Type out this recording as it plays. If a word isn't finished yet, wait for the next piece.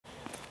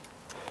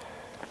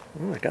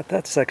Well, I got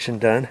that section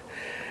done.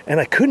 And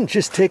I couldn't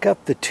just take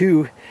up the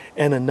two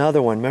and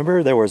another one.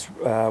 Remember, there was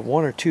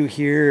one or two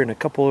here and a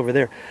couple over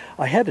there.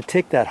 I had to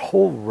take that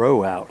whole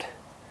row out.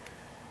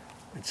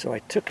 And so I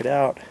took it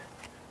out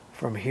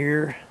from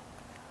here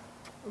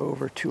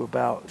over to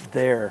about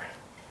there.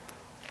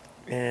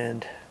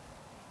 And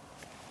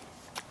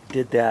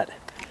did that.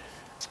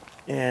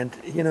 And,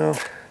 you know,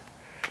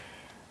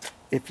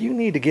 if you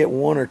need to get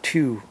one or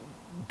two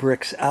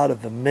bricks out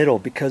of the middle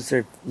because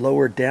they're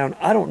lowered down,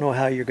 I don't know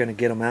how you're going to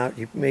get them out.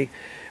 You may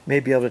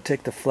be able to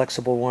take the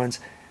flexible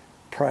ones,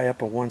 pry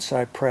up on one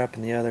side, pry up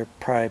on the other,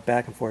 pry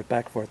back and forth,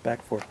 back and forth, back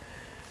and forth.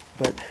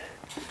 But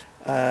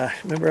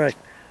remember,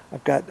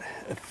 I've got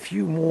a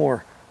few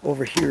more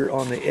over here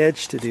on the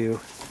edge to do,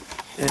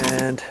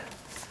 and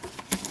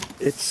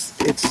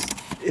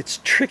it's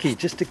tricky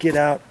just to get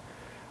out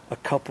a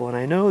couple. And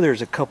I know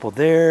there's a couple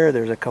there,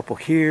 there's a couple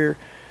here,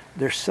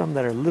 there's some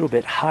that are a little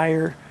bit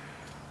higher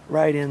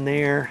right in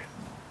there.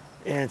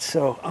 And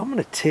so I'm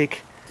going to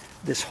take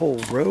this whole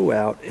row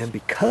out, and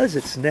because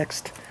it's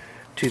next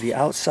to the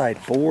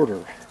outside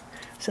border,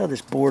 see how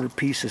this border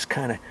piece is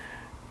kind of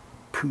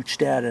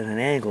pooched out at an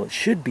angle. It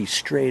should be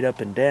straight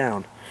up and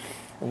down.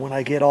 And when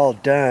I get all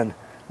done,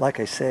 like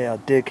I say, I'll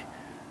dig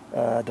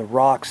the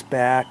rocks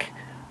back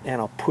and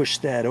I'll push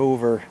that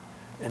over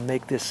and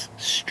make this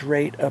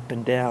straight up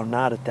and down,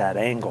 not at that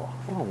angle.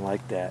 I don't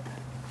like that.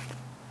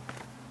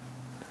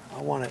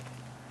 I want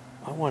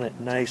it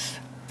nice.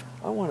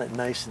 I want it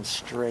nice and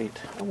straight.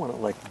 I want it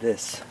like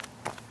this.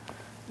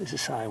 This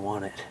is how I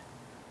want it.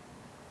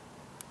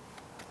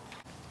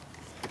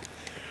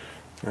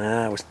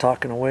 I was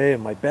talking away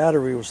and my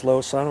battery was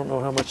low, so I don't know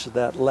how much of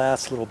that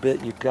last little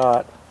bit you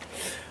got.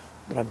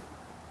 But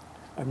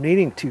I'm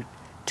needing to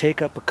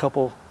take up a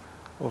couple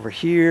over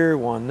here,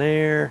 one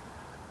there,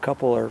 a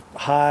couple are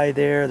high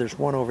there, there's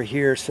one over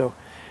here. So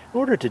in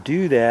order to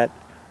do that,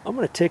 I'm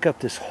going to take up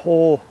this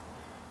whole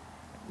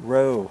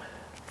row.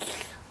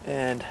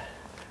 And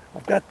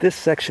I've got this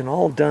section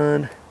all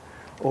done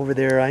over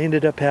there. I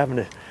ended up having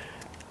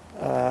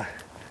to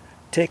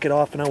take it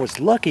off, and I was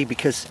lucky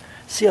because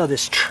see how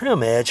this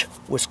trim edge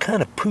was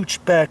kind of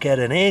pooched back at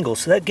an angle,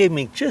 so that gave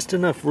me just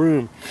enough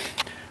room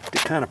to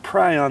kind of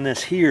pry on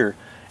this here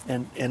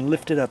and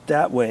lift it up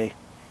that way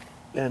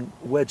and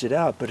wedge it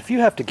out. But if you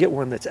have to get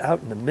one that's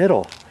out in the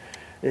middle,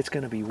 it's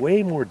going to be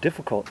way more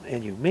difficult,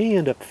 and you may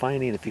end up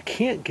finding if you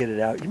can't get it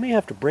out, you may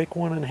have to break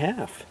one in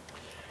half.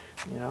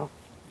 You know,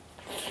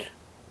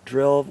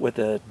 drill with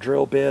a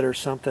drill bit or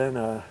something,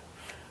 a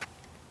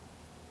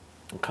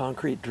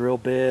concrete drill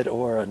bit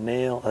or a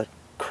nail, a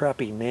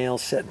crappy nail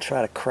set, and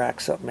try to crack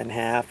something in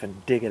half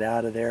and dig it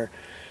out of there.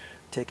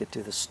 Take it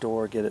to the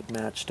store, get it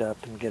matched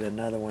up, and get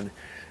another one,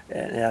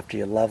 and after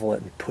you level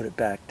it and put it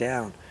back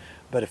down.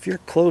 But if you're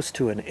close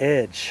to an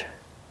edge,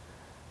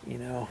 you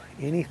know,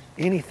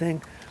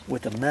 anything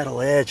with a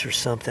metal edge or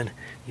something,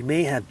 you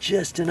may have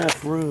just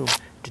enough room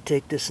to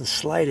take this and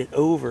slide it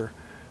over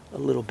a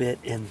little bit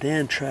and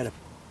then try to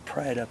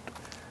pry it up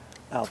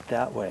out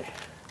that way.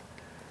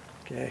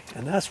 Okay,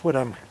 and that's what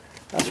I'm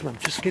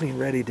just getting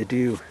ready to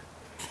do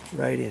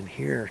right in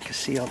here. You can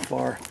see how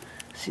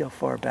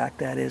far back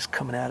that is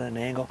coming out at an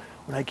angle.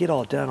 When I get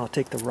all done, I'll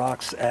take the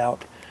rocks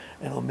out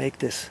and I'll make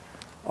this,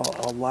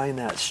 I'll line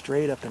that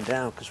straight up and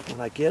down, because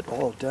when I get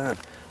all done,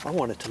 I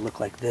want it to look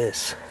like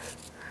this,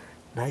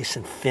 nice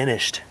and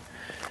finished.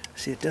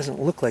 See, it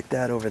doesn't look like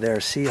that over there.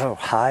 See how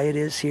high it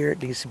is here?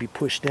 It needs to be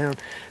pushed down.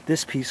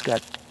 This piece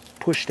got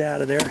pushed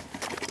out of there.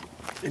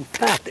 In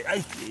fact,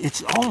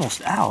 it's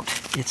almost out.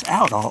 It's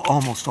out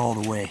almost all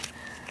the way.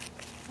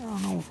 I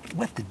don't know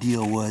what the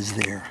deal was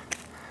there.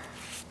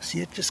 See,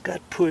 it just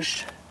got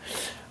pushed.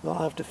 I'll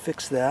have to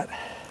fix that.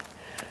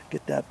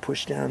 Get that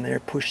pushed down there,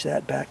 push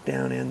that back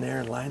down in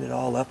there, line it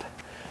all up,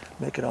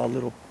 make it all a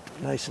little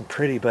nice and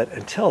pretty. But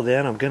until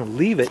then, I'm going to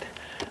leave it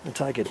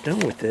until I get done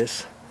with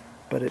this.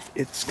 But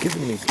it's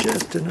giving me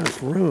just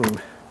enough room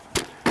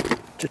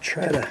to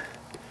try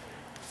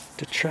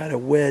to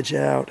wedge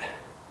out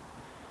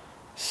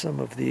some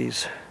of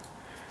these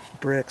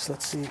bricks.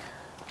 Let's see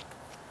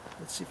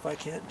if I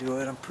can't do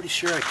it. I'm pretty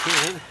sure I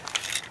can,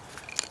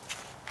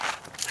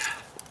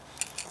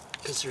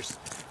 because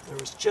there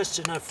was just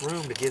enough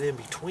room to get in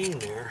between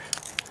there,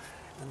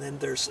 and then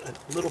there's a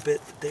little bit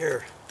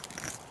there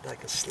that I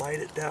can slide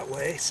it that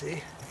way.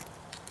 See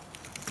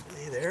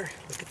there?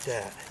 Look at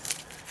that.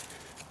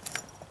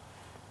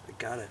 I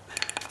got it.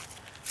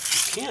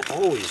 You can't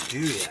always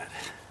do that.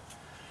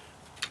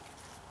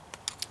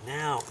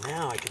 Now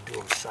I can do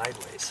them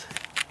sideways.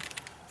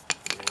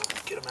 You know,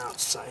 get them out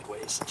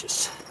sideways and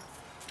just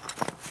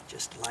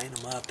line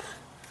them up.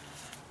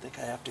 I think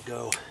I have to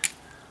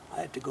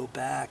go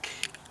back,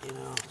 you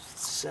know,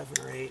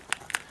 7 or 8.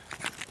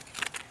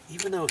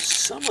 Even though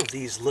some of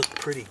these look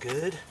pretty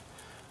good,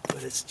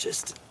 but it's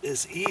just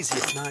as easy,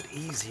 if not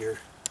easier,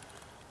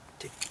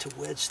 to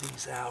wedge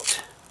these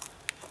out.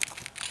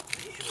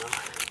 You know.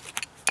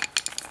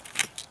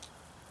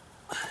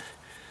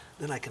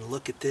 Then I can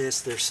look at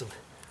this. There's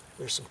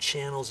some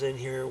channels in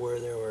here where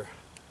there were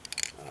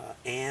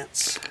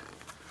ants,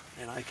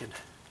 and I can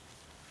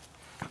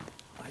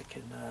I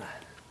can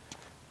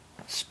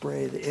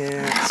spray the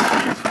ants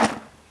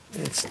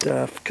and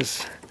stuff,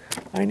 because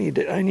I need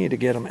to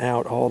get them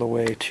out all the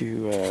way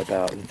to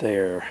about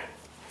there.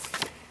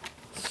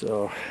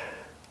 So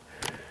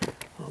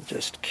I'll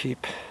just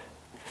keep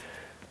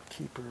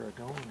her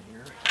going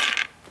here.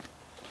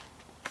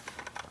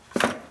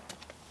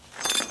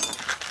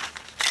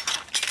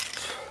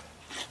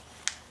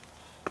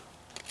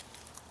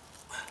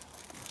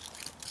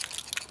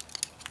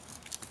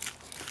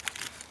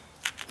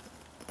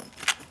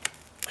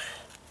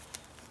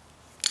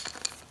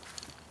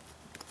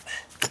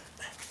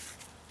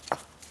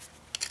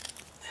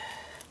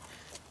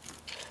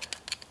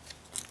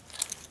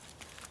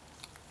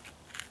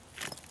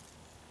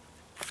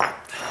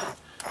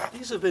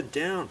 These have been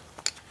down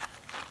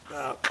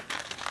about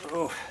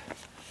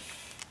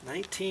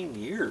 19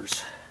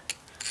 years.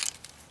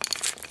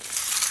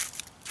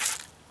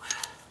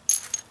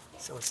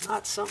 So it's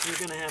not something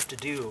you're going to have to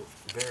do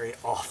very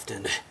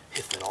often,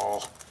 if at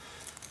all,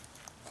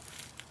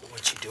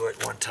 once you do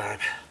it one time.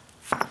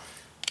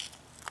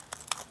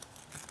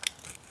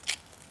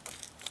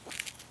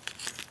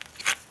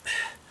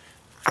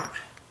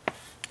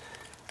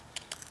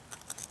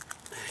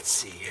 Let's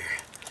see here.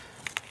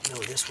 I know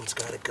this one's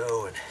got to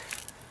go, and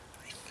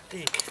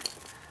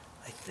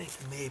I think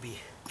maybe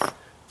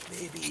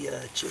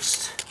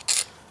just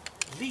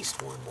at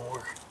least one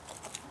more.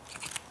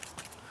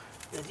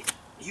 Then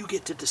you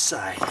get to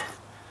decide.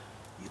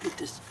 You get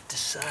to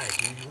decide.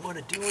 Do you want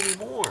to do any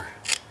more?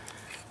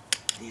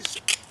 These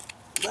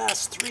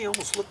last three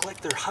almost look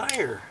like they're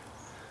higher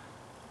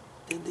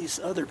than these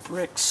other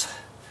bricks.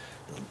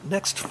 The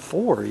next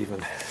four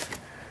even.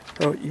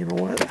 Oh, you know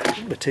what? I'm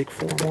going to take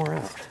 4 more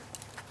out.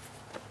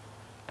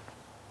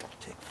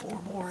 Take 4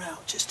 more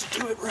out just to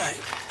do it right.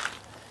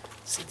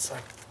 Since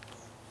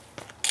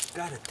I've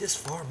got it this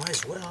far, might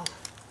as well.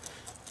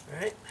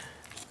 Right?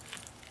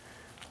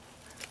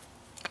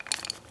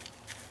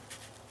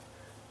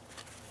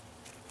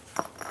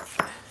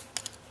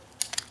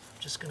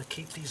 Just going to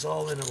keep these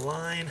all in a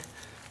line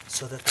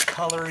so that the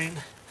coloring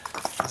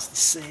is the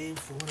same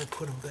for when I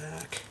put them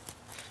back.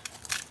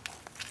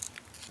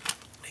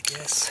 I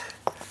guess.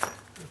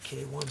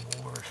 Okay, one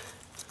more.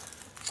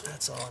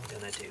 That's all I'm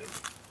going to do.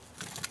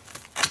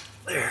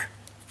 There.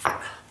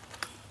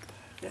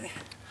 Okay.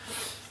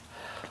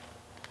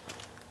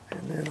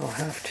 And then I'll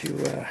have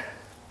to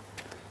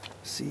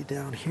see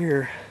down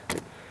here.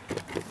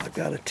 I've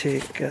got to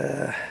take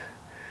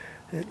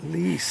at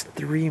least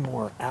 3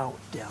 more out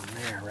down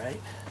there,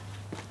 right?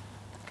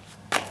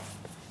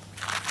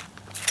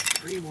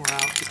 3 more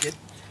out to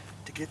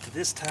get to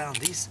this town.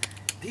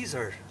 These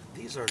are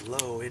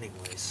low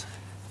anyways.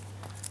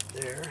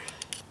 There.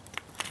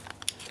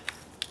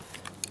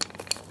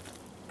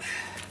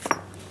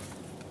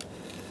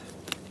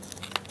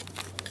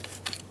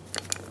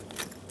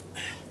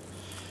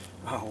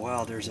 Oh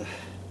wow, there's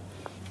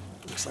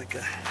looks like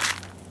an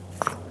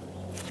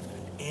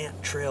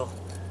ant trail.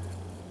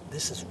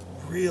 This is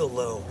real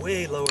low,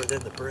 way lower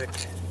than the brick.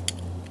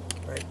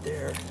 Right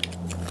there.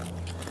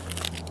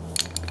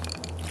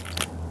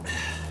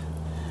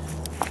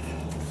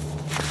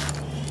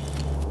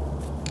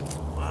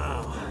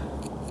 Wow.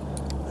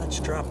 That's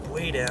dropped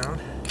way down.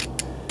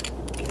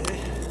 Okay.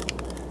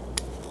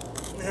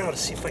 Now to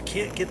see if I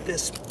can't get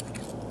this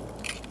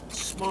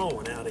small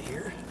one out of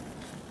here.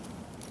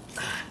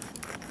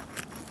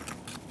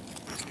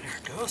 There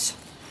it goes.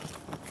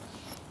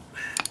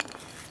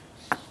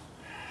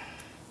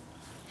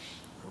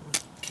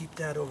 Keep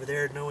that over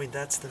there, knowing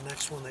that's the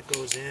next one that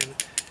goes in.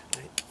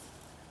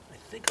 I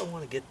think I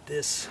want to get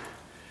this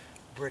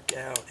brick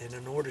out, and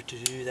in order to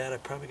do that, I'm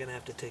probably going to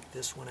have to take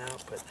this one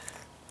out. But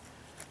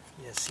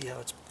yeah, see how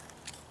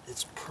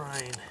it's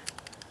prying,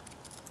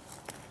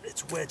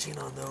 it's wedging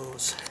on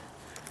those.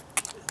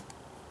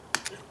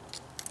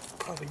 It'll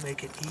probably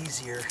make it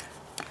easier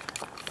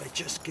if I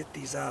just get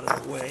these out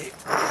of the way.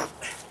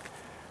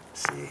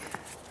 See.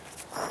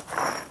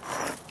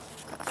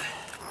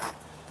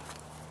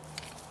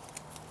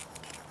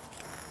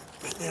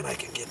 Then I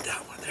can get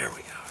that one. There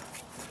we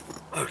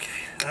go.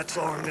 Okay, that's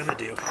all I'm gonna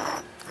do.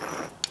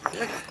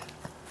 Okay.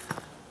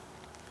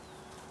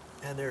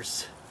 And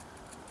there's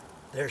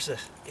an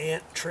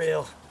ant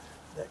trail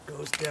that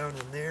goes down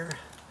in there.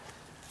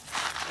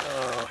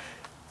 I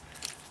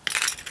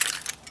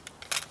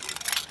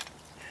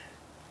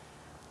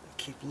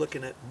keep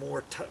looking at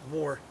more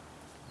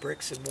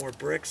bricks and more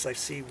bricks. I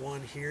see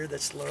one here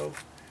that's low,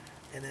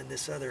 and then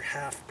this other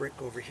half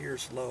brick over here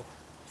is low.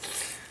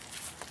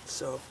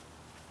 So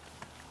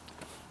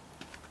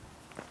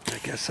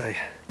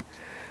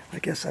I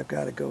guess I've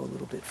got to go a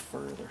little bit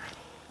further.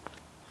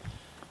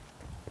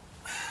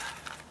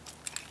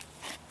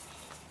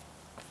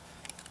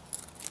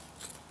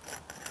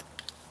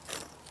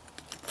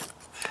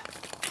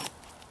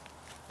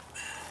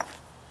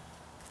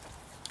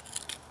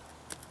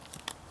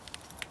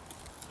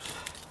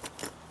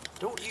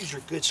 Don't use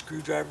your good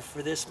screwdriver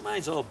for this.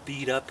 Mine's all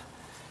beat up.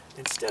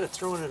 Instead of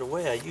throwing it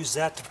away, I use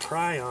that to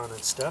pry on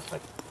and stuff.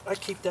 I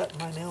keep that in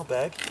my nail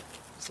bag.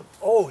 So I'm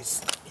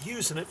always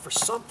using it for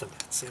something,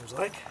 it seems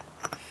like.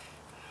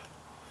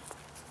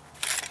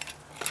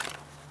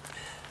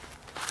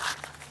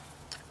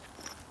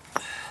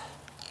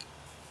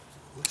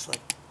 Looks like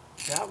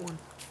that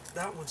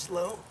one's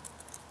low.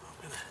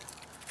 I'm going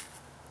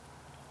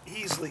to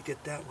easily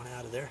get that one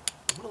out of there.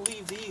 I'm going to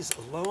leave these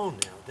alone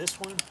now. This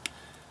one,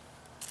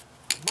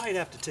 I might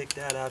have to take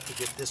that out to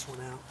get this one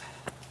out.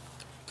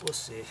 We'll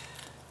see. You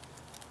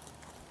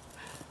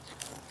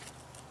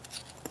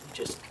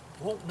just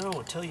won't know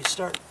until you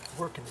start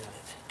working at it.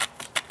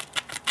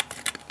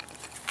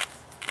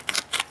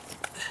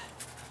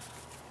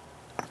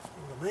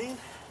 Remain.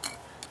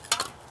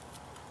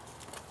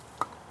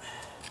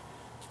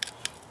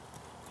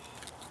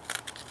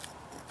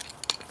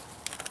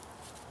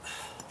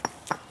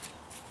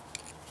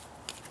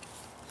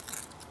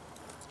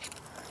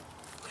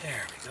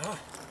 There we go. I'm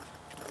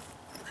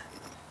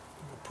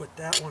going to put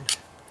that one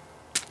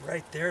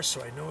right there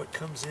so I know it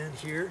comes in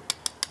here.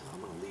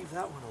 I'm going to leave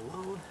that one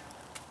alone.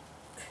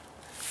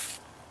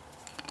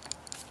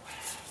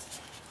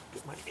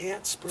 Get my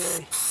ant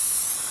spray.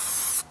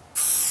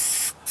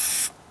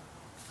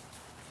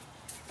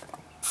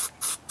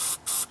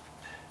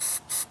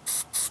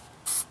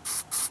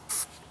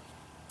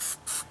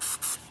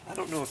 I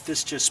don't know if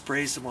this just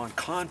sprays them on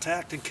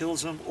contact and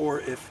kills them, or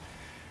if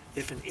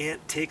an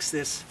ant takes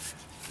this,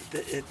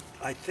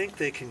 I think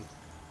they can,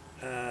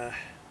 it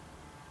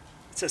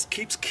says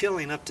keeps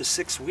killing up to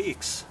 6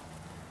 weeks.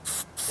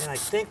 And I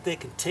think they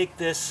can take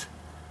this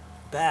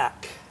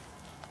back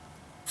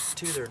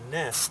to their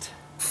nest.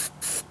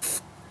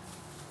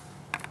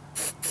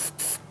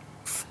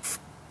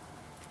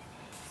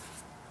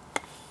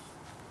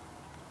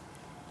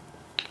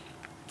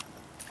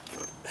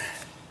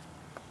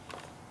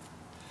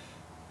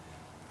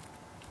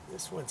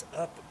 This one's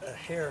up a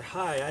hair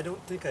high. I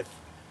don't think I've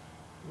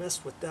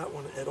messed with that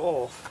one at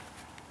all.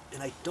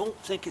 And I don't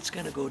think it's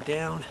going to go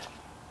down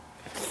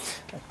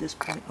at this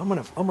point. I'm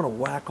gonna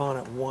whack on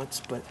it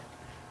once, but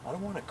I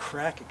don't want to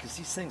crack it because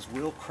these things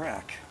will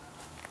crack.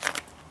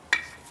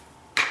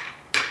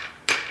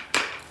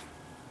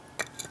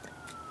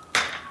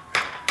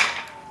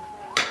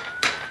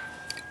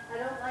 I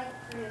don't like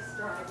Prius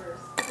drivers.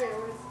 They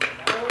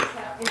always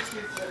have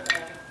issues with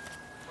them.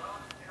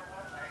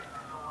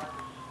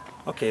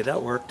 Okay,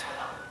 that worked.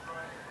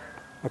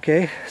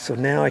 Okay, so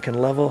now I can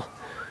level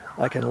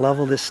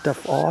this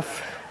stuff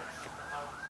off.